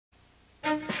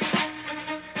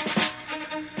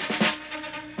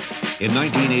In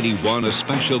 1981, a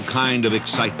special kind of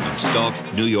excitement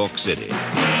stalked New York City.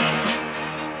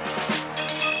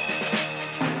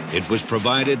 It was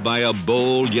provided by a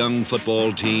bold young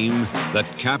football team that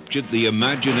captured the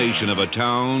imagination of a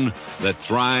town that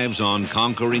thrives on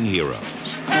conquering heroes.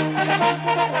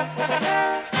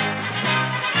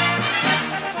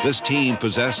 This team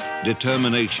possessed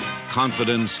determination,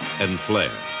 confidence, and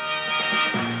flair.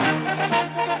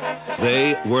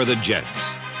 They were the Jets,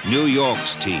 New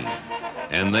York's team,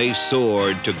 and they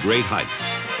soared to great heights.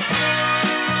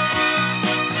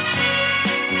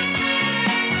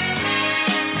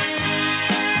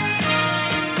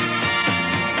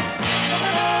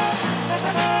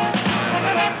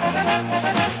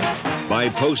 By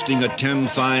posting a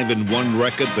 10-5-1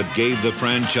 record that gave the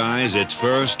franchise its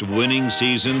first winning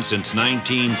season since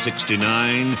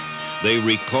 1969, they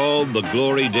recalled the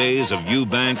glory days of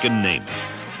Eubank and Namath.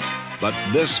 But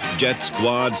this Jet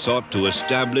squad sought to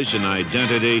establish an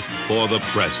identity for the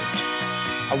present.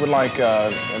 I would like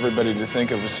everybody to think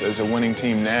of us as a winning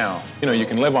team now. You know, you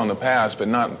can live on the past, but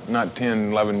not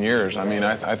 10, 11 years. I mean,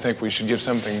 I think we should give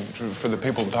something for the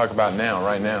people to talk about now,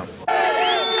 right now.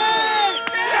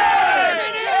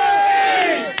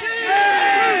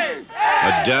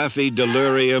 A daffy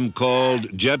delirium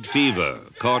called Jet Fever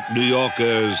caught New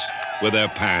Yorkers with their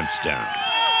pants down.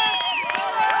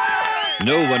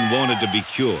 No one wanted to be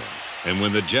cured, and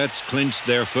when the Jets clinched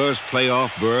their first playoff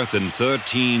berth in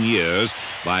 13 years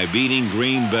by beating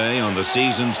Green Bay on the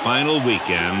season's final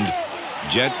weekend,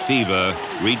 Jet Fever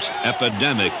reached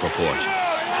epidemic proportions.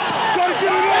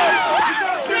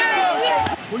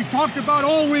 We talked about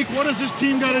all week, what does this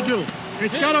team got to do?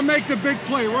 It's got to make the big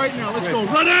play right now. Let's go.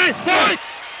 Ready? Fight!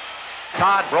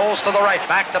 Todd rolls to the right,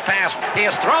 back to pass. He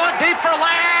is throwing deep for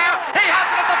Lamb. He has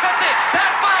it at the 50.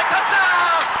 10-5,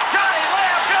 touchdown! Johnny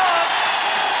Lamb Jones!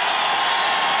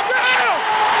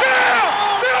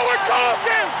 Now, we're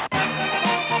talking!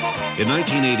 In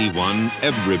 1981,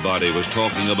 everybody was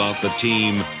talking about the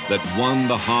team that won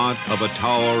the heart of a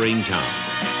towering town.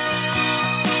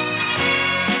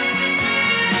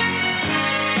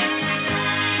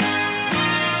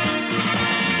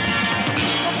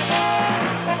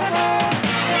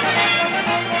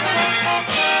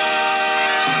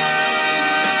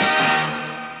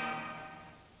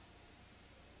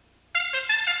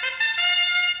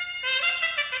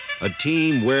 A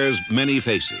team wears many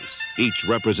faces, each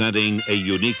representing a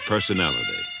unique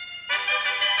personality.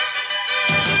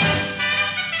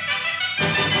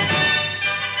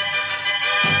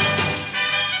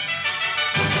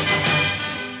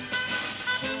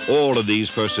 All of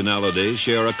these personalities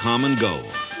share a common goal: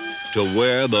 to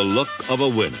wear the look of a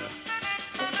winner.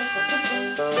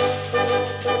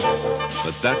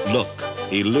 But that look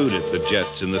eluded the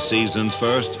Jets in the season's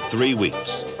first 3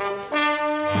 weeks.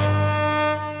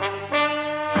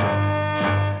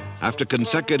 After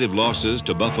consecutive losses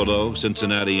to Buffalo,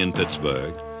 Cincinnati, and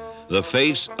Pittsburgh, the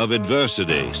face of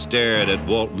adversity stared at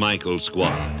Walt Michaels'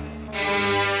 squad.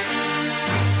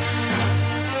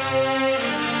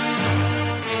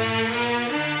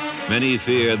 Many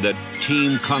feared that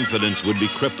team confidence would be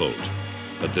crippled,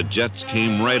 but the Jets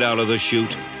came right out of the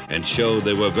chute and showed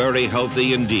they were very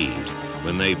healthy indeed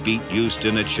when they beat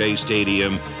Houston at Shea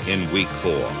Stadium in Week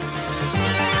 4.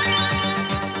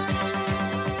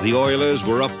 The Oilers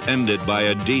were upended by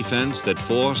a defense that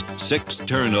forced 6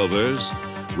 turnovers,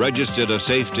 registered a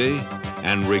safety,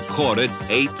 and recorded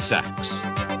 8 sacks.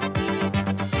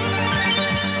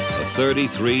 A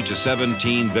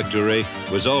 33-17 victory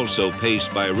was also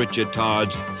paced by Richard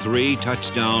Todd's 3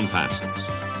 touchdown passes.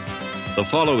 The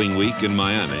following week in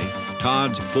Miami,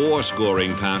 Todd's 4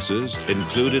 scoring passes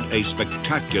included a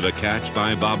spectacular catch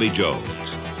by Bobby Jones.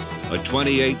 A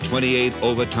 28-28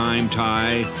 overtime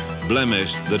tie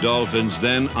blemished the Dolphins'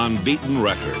 then unbeaten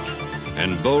record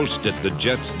and bolstered the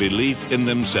Jets' belief in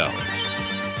themselves.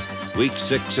 Week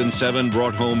 6 and 7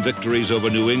 brought home victories over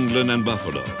New England and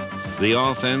Buffalo. The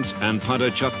offense and punter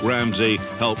Chuck Ramsey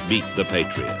helped beat the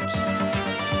Patriots.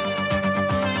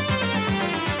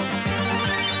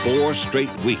 4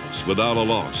 straight weeks without a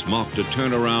loss marked a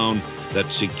turnaround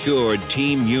that secured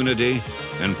team unity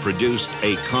and produced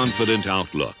a confident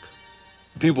outlook.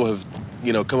 People have,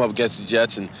 come up against the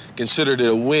Jets and considered it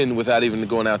a win without even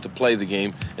going out to play the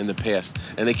game in the past.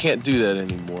 And they can't do that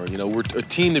anymore. We're a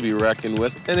team to be reckoned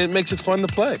with, and it makes it fun to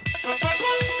play.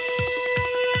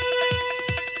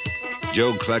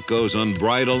 Joe Klecko's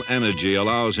unbridled energy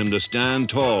allows him to stand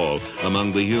tall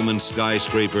among the human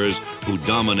skyscrapers who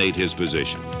dominate his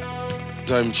position.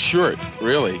 I'm short,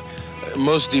 really.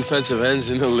 Most defensive ends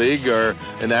in the league are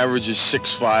an average of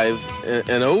 6'5"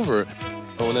 and over.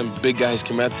 When them big guys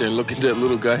come out there and look at that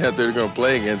little guy out there they're going to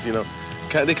play against, you know,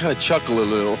 they kind of chuckle a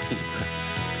little.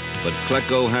 But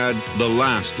Klecko had the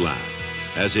last laugh,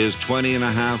 as his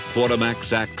 20.5 quarterback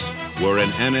sacks were an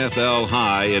NFL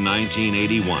high in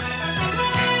 1981.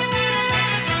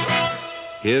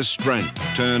 His strength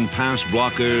turned pass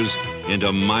blockers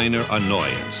into minor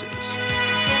annoyances.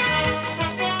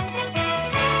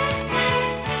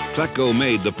 Klecko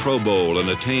made the Pro Bowl and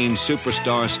attained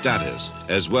superstar status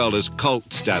as well as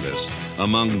cult status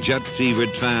among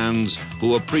jet-fevered fans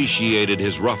who appreciated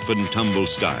his rough and tumble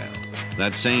style.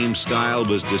 That same style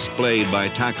was displayed by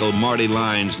tackle Marty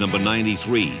Lyons, number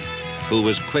 93, who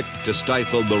was quick to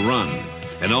stifle the run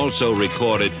and also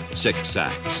recorded 6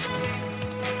 sacks.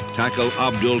 Tackle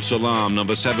Abdul Salam,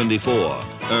 number 74,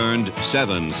 earned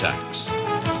 7 sacks.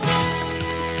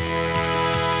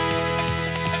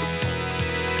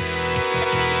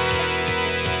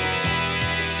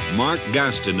 Mark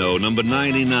Gastineau, number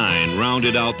 99,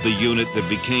 rounded out the unit that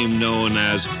became known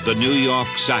as the New York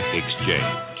Sack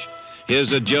Exchange.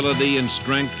 His agility and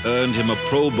strength earned him a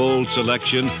Pro Bowl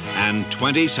selection and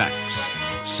 20 sacks,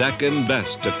 second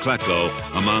best to Klecko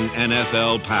among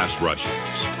NFL pass rushers.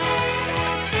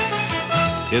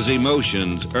 His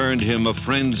emotions earned him a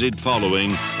frenzied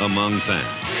following among fans.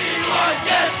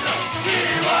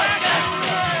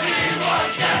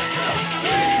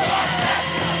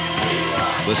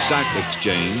 The Sack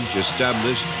Exchange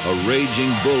established a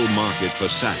raging bull market for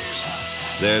sacks.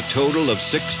 Their total of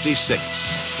 66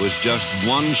 was just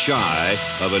one shy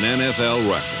of an NFL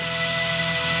record.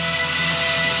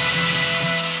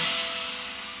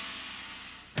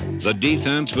 The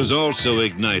defense was also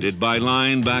ignited by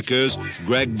linebackers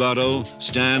Greg Buttle,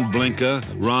 Stan Blinker,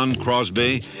 Ron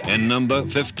Crosby, and number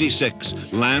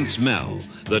 56, Lance Mel,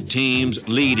 the team's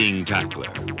leading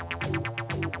tackler.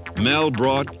 Mel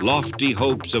brought lofty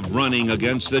hopes of running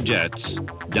against the Jets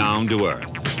down to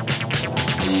earth.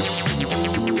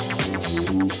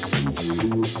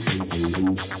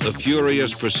 The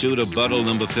furious pursuit of Buttle,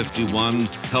 number 51,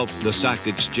 helped the Sack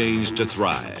Exchange to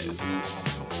thrive.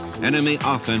 Enemy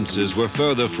offenses were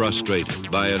further frustrated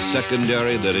by a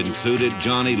secondary that included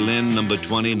Johnny Lynn, number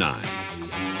 29.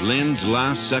 Lynn's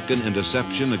last-second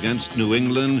interception against New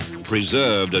England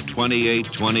preserved a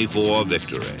 28-24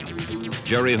 victory.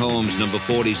 Jerry Holmes, number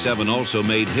 47, also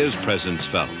made his presence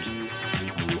felt.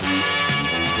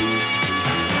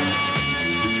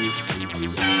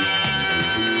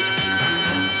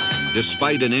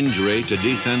 Despite an injury to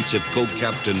defensive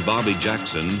co-captain Bobby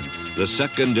Jackson, the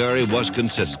secondary was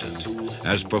consistent,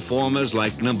 as performers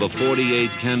like number 48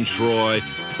 Ken Troy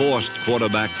forced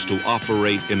quarterbacks to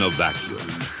operate in a vacuum.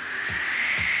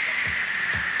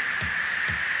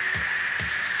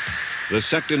 The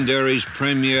secondary's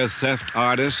premier theft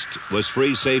artist was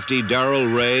free safety Darrell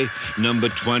Ray, number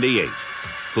 28,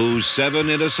 whose 7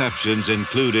 interceptions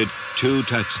included 2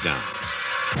 touchdowns.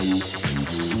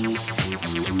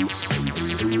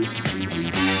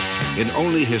 In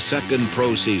only his second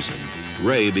pro season,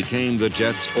 Ray became the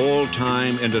Jets'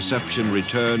 all-time interception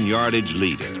return yardage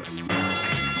leader.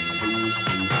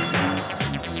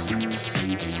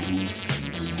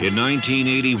 In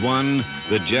 1981,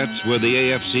 the Jets were the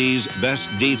AFC's best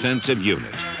defensive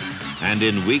unit, and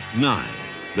in Week 9,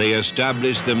 they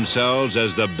established themselves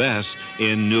as the best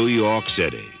in New York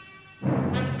City.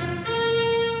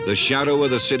 The shadow of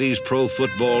the city's pro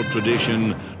football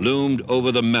tradition loomed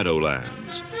over the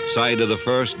Meadowlands, site of the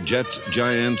first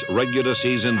Jets-Giants regular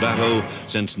season battle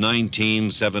since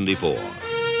 1974.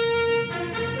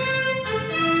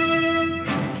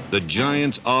 The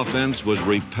Giants' offense was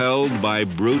repelled by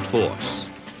brute force.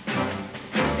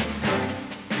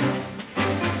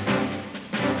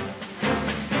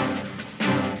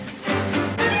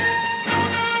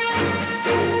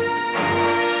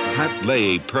 Pat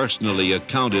Lay personally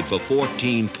accounted for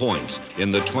 14 points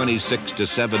in the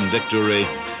 26-7 victory,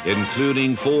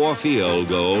 including 4 field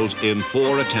goals in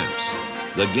 4 attempts.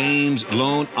 The game's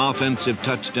lone offensive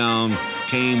touchdown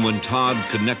came when Todd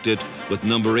connected with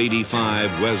number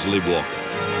 85, Wesley Walker.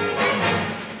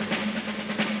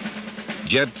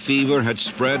 Jet fever had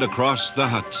spread across the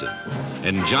Hudson,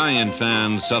 and Giant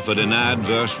fans suffered an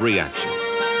adverse reaction.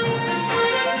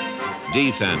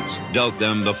 Defense dealt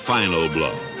them the final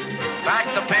blow. Back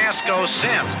the pass goes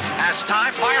Sims. As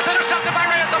time fires, intercepted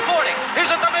by Ray at the 40.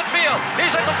 He's at the midfield.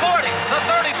 He's at the 40. The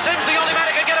 30. Sims the only man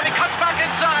who can get him. He cuts back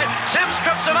inside. Sims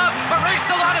trips him up, but Ray's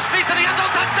still on his feet to the end zone.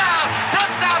 Touchdown!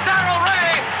 Touchdown, Darrell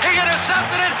Ray! He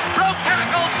intercepted it, broke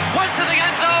tackles, went to the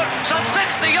end zone, some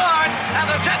 60 yards, and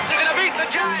the Jets are going to beat the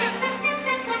Giants.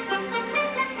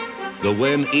 The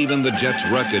win evened the Jets'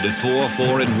 record at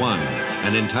 4-4-1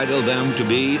 and entitled them to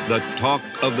be the talk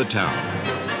of the town.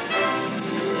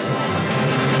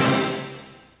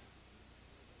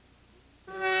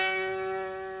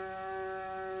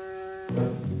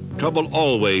 Trouble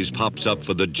always pops up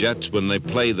for the Jets when they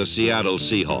play the Seattle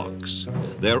Seahawks.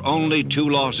 Their only 2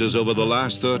 losses over the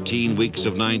last 13 weeks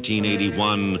of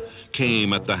 1981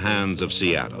 came at the hands of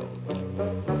Seattle.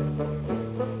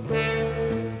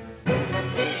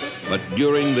 But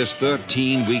during this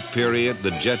 13-week period,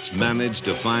 the Jets managed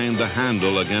to find the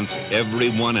handle against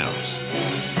everyone else.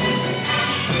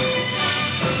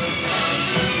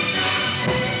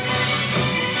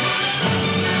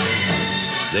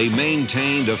 They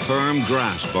maintained a firm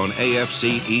grasp on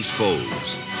AFC East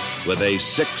foes with a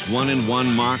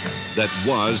 6-1-1 mark that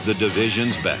was the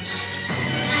division's best.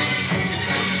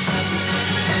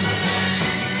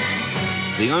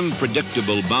 The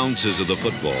unpredictable bounces of the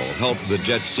football helped the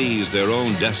Jets seize their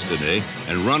own destiny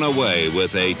and run away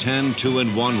with a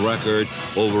 10-2-1 record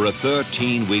over a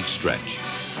 13-week stretch.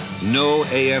 No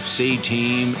AFC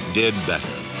team did better.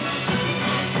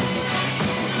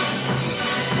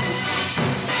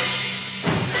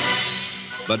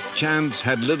 But chance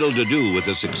had little to do with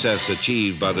the success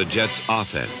achieved by the Jets'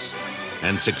 offense,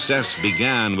 and success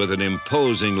began with an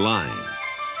imposing line.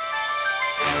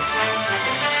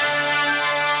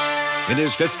 In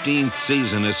his 15th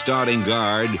season as starting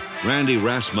guard, Randy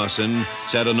Rasmussen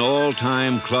set an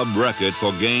all-time club record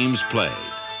for games played.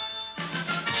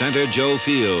 Center Joe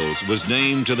Fields was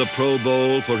named to the Pro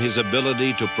Bowl for his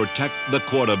ability to protect the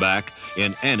quarterback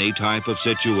in any type of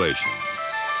situation.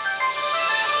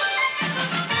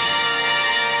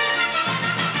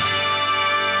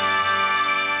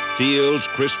 Fields,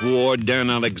 Chris Ward,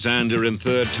 Dan Alexander, and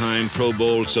third-time Pro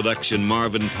Bowl selection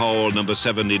Marvin Powell, number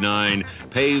 79,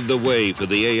 paved the way for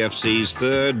the AFC's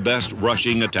third-best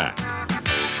rushing attack.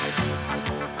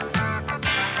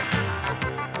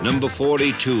 Number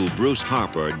 42, Bruce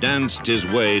Harper, danced his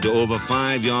way to over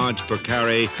 5 yards per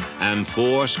carry and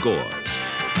 4 scores.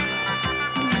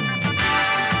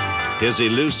 His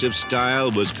elusive style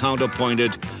was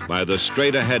counterpointed by the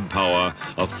straight-ahead power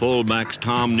of fullbacks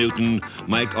Tom Newton,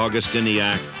 Mike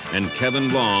Augustiniak, and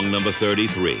Kevin Long, number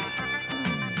 33.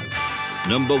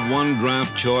 Number 1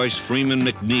 draft choice Freeman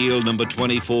McNeil, number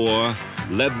 24,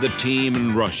 led the team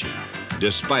in rushing,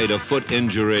 despite a foot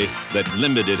injury that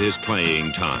limited his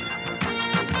playing time.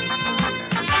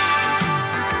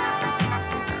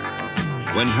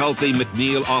 When healthy,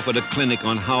 McNeil offered a clinic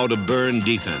on how to burn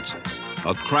defenses.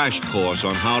 A crash course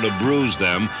on how to bruise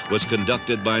them was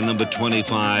conducted by number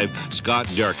 25, Scott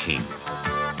Derkeen.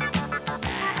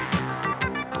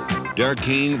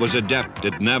 Derkeen was adept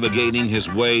at navigating his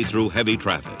way through heavy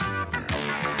traffic.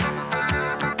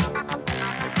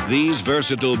 These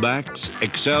versatile backs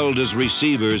excelled as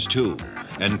receivers too,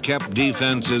 and kept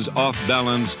defenses off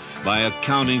balance by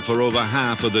accounting for over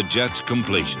half of the Jets'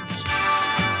 completions.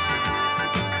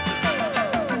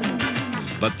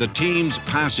 But the team's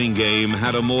passing game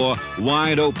had a more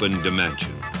wide-open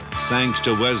dimension, thanks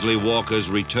to Wesley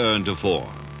Walker's return to form.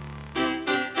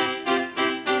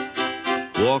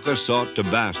 Walker sought to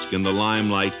bask in the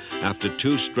limelight after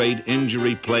 2 straight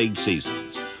injury-plagued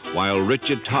seasons, while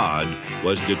Richard Todd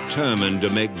was determined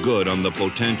to make good on the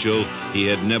potential he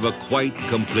had never quite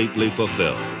completely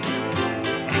fulfilled.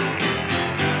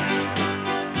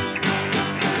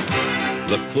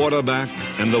 The quarterback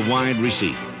and the wide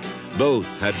receiver both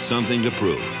had something to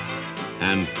prove,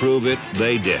 and prove it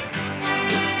they did.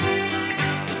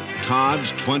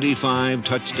 Todd's 25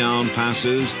 touchdown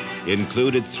passes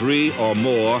included 3 or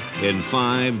more in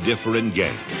 5 different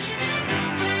games.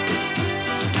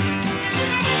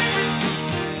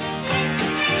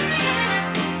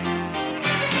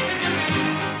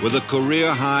 With a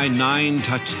career-high 9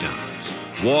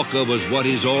 touchdowns, Walker was what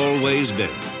he's always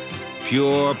been,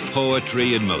 pure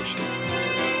poetry in motion.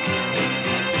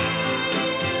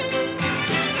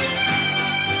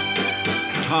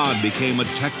 Todd became a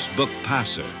textbook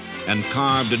passer and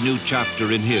carved a new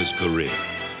chapter in his career.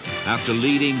 After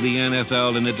leading the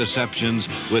NFL in interceptions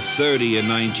with 30 in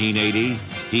 1980,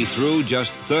 he threw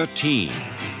just 13,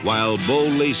 while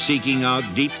boldly seeking out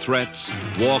deep threats,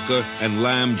 Walker and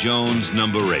Lamb Jones,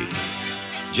 number 8.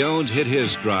 Jones hit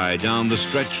his stride down the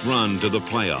stretch run to the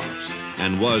playoffs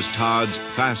and was Todd's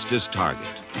fastest target.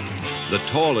 The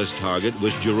tallest target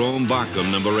was Jerome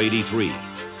Barkham, number 83.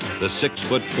 The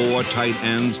 6'4" tight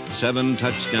end's 7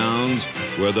 touchdowns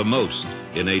were the most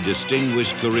in a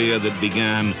distinguished career that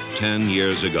began 10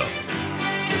 years ago.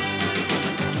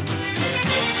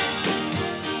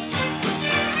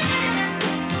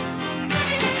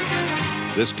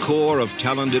 This core of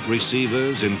talented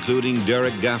receivers, including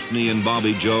Derek Gaffney and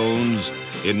Bobby Jones,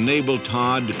 enabled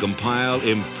Todd to compile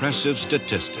impressive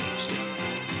statistics.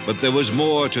 But there was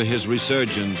more to his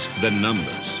resurgence than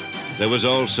numbers. There was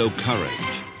also courage.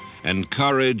 and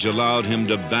courage allowed him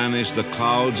to banish the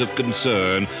clouds of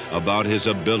concern about his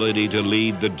ability to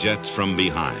lead the Jets from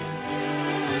behind.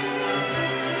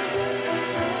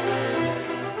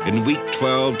 In Week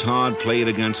 12, Todd played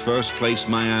against first-place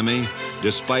Miami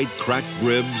despite cracked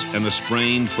ribs and a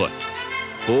sprained foot.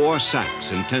 4 sacks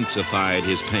intensified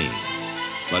his pain.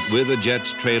 But with the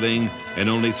Jets trailing and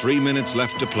only 3 minutes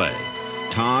left to play,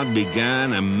 Todd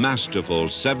began a masterful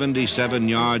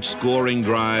 77-yard scoring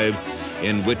drive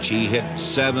in which he hit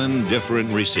 7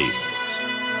 different receivers.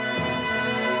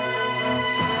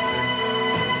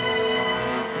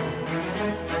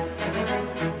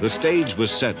 The stage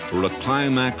was set for a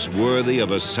climax worthy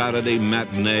of a Saturday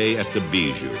matinee at the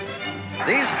Bijou.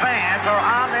 These fans are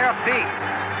on their feet.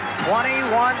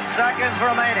 21 seconds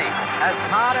remaining as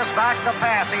Todd is back to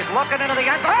pass. He's looking into the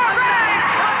end zone.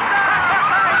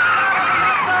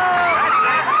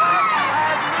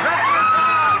 As Richard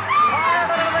Todd fired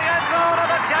into the end zone, and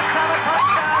the Jets have a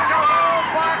touchdown. Jerome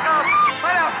Barkham.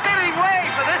 What a fitting way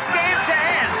for this game to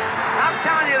end. I'm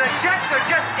telling you, the Jets are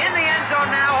just in the end zone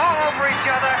now, all over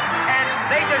each other, and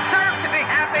they deserve to be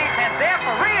happy, and they're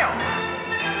for real.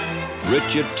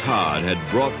 Richard Todd had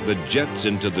brought the Jets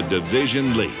into the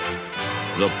division lead.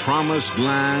 The promised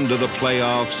land of the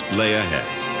playoffs lay ahead.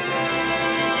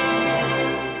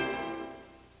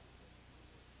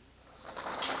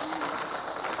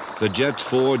 The Jets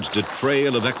forged a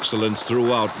trail of excellence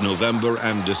throughout November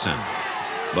and December,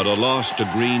 but a loss to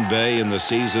Green Bay in the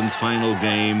season's final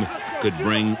game could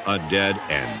bring a dead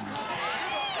end.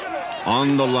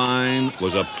 On the line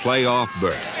was a playoff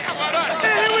berth.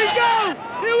 Here we go!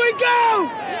 Here we go!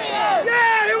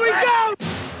 Yeah, here we go!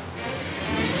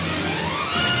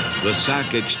 The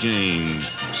sack exchange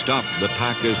stopped the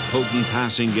Packers' potent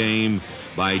passing game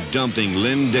by dumping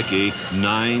Lynn Dickey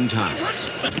 9 times.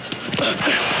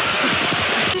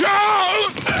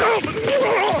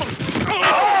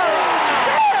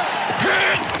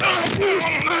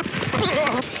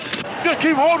 Just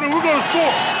keep holding, we're gonna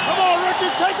score. Come on,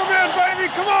 Richard, take him in, baby,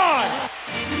 come on!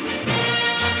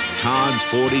 Todd's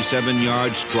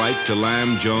 47-yard strike to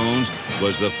Lamb Jones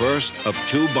was the first of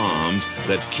 2 bombs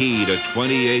that keyed a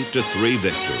 28-3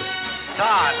 victory.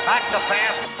 Todd back to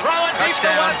pass, throwing deep to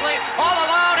Wesley, all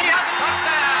alone, he has a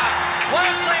touchdown.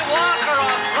 Wesley Walker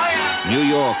on play. New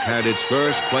York had its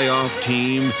first playoff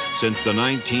team since the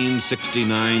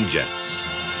 1969 Jets.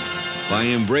 By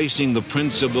embracing the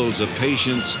principles of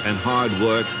patience and hard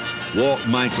work, Walt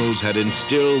Michaels had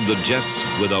instilled the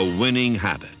Jets with a winning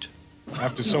habit.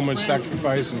 After so much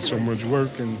sacrifice and so much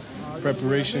work and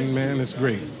preparation, man, it's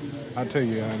great. I tell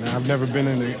you, I've never been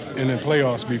in the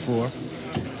playoffs before.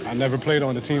 I never played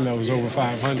on a team that was over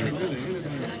 500.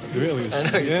 Really,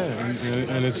 yeah,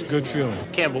 and it's a good feeling.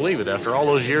 Can't believe it after all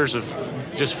those years of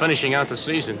just finishing out the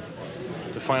season,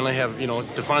 to finally have,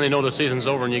 to finally know the season's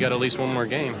over and you got at least one more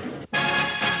game.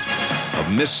 A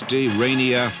misty,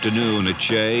 rainy afternoon at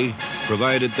Shea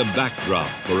provided the backdrop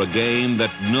for a game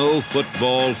that no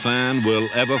football fan will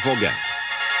ever forget.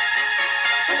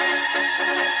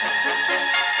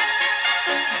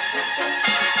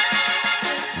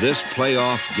 This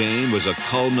playoff game was a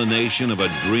culmination of a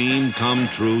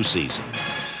dream-come-true season,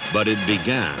 but it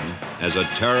began as a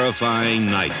terrifying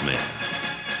nightmare.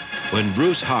 When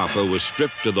Bruce Harper was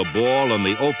stripped of the ball on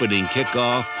the opening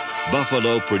kickoff,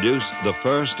 Buffalo produced the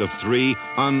first of 3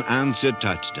 unanswered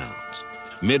touchdowns.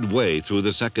 Midway through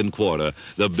the second quarter,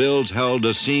 the Bills held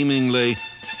a seemingly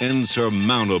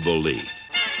insurmountable lead.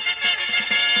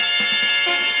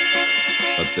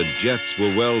 But the Jets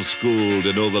were well schooled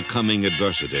in overcoming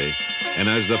adversity, and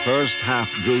as the first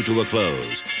half drew to a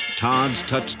close, Todd's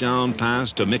touchdown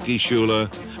pass to Mickey Schuler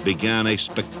began a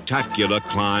spectacular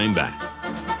climb back.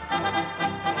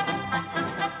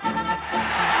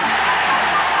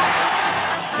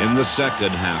 In the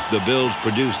second half, the Bills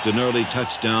produced an early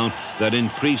touchdown that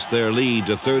increased their lead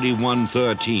to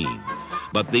 31-13.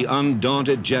 But the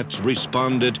undaunted Jets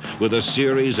responded with a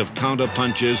series of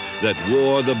counterpunches that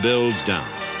wore the Bills down.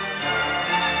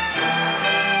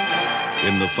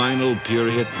 In the final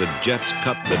period, the Jets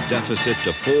cut the deficit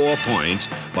to 4 points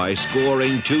by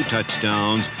scoring 2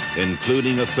 touchdowns,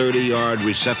 including a 30-yard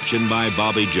reception by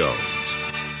Bobby Jones.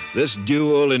 This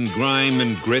duel in grime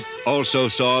and grit also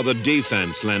saw the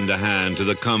defense lend a hand to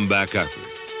the comeback effort.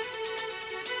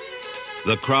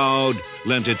 The crowd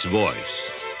lent its voice.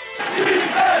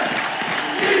 Defense!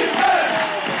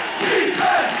 Defense!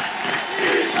 Defense!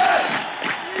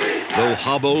 Defense! Though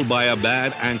hobbled by a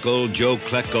bad ankle, Joe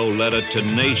Klecko led a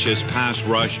tenacious pass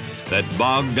rush that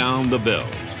bogged down the Bills.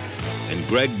 And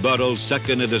Greg Buttle's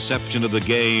second interception of the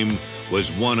game was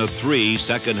one of 3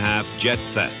 second-half Jet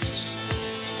fests.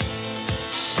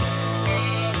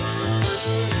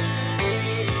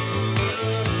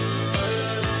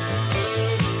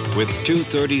 With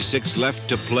 2:36 left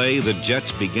to play, the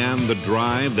Jets began the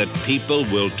drive that people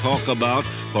will talk about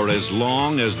for as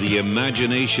long as the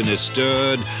imagination is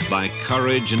stirred by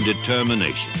courage and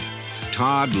determination.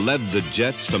 Todd led the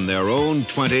Jets from their own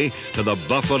 20 to the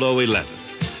Buffalo 11,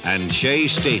 and Shea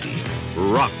Stadium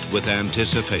rocked with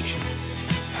anticipation.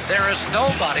 There is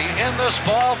nobody in this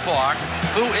ballpark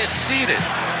who is seated.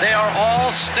 They are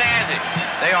all standing.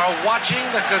 They are watching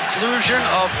the conclusion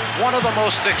of one of the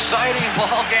most exciting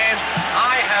ball games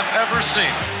I have ever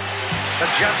seen. The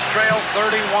Jets trail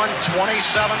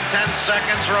 31-27, 10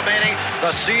 seconds remaining.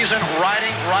 The season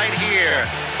riding right here.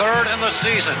 Third in the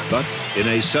season. But in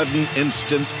a sudden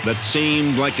instant that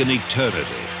seemed like an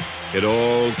eternity, it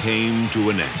all came to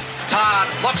an end. Todd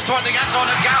looks toward the end zone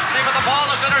to Gaffney, but the ball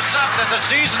is intercepted. The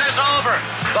season is over.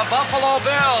 The Buffalo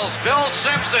Bills, Bill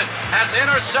Simpson, has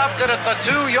intercepted at the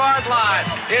 2-yard line.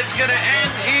 It's going to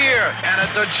end here. And a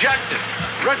dejected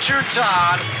Richard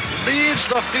Todd leaves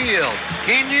the field.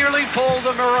 He nearly pulled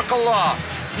the miracle off.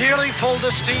 Nearly pulled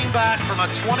his team back from a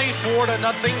 24-0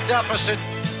 deficit.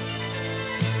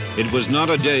 It was not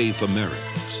a day for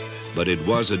miracles, but it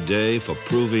was a day for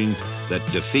proving that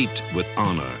defeat with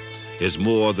honor is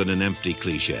more than an empty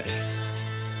cliche.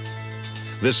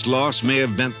 This loss may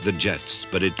have bent the Jets,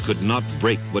 but it could not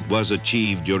break what was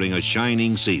achieved during a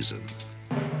shining season.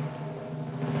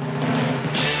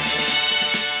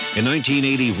 In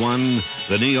 1981,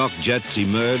 the New York Jets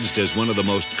emerged as one of the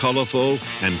most colorful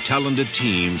and talented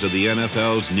teams of the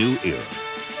NFL's new era.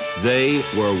 They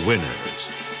were winners,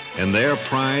 and their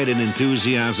pride and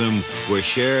enthusiasm were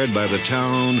shared by the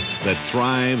town that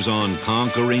thrives on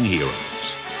conquering heroes.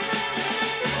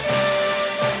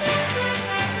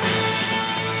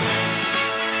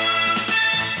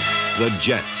 The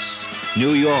Jets,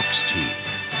 New York's team,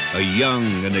 a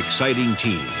young and exciting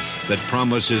team that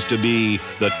promises to be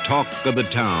the talk of the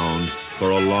town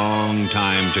for a long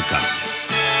time to come.